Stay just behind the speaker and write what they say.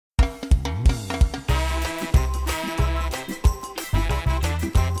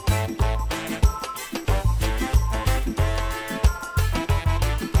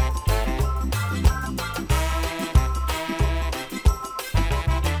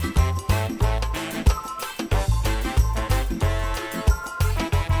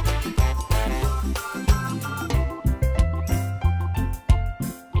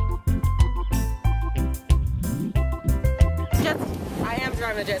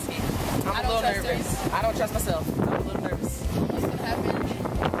risky. I'm a little nervous. I don't trust myself. I'm a little nervous. What's gonna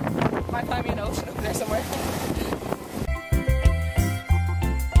happen? Might find me in the ocean over there somewhere.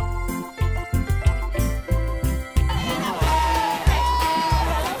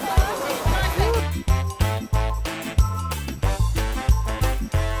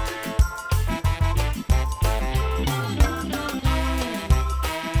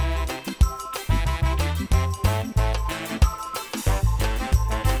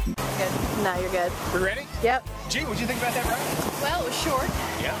 No, you're good. We ready? Yep. Gee, what'd you think about that ride? Well, it was short.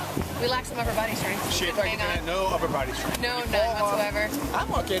 Yeah. We lacked some upper body strength. Shit, like no upper body strength. No, none whatsoever. I'm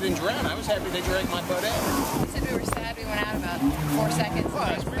lucky I didn't drown. I was happy they dragged my butt out. We said we were sad. We went out about 4 seconds.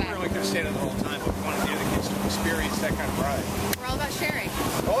 Well, we were only going to stay there the whole time, but we wanted the other kids to experience that kind of ride. We're all about sharing.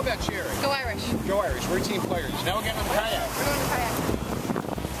 All about sharing. Go Irish. Go Irish. We're team players. Now we're getting on the kayak. We're going to kayak.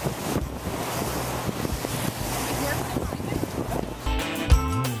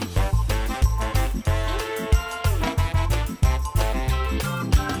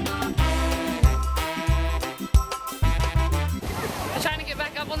 Trying to get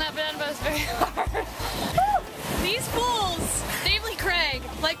back up on that bend, but it's very hard. These fools, namely Craig,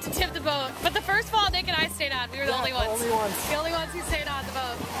 like to tip the boat. But the first fall, Nick and I stayed on. We were the only ones. The only ones who stayed on the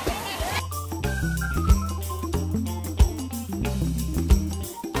boat.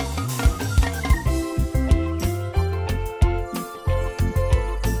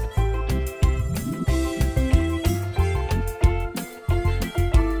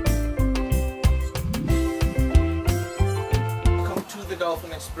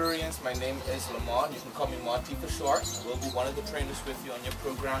 Dolphin experience. My name is Lamont. You can call me Monty for short. I will be one of the trainers with you on your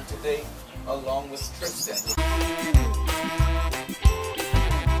program today, along with Tristan.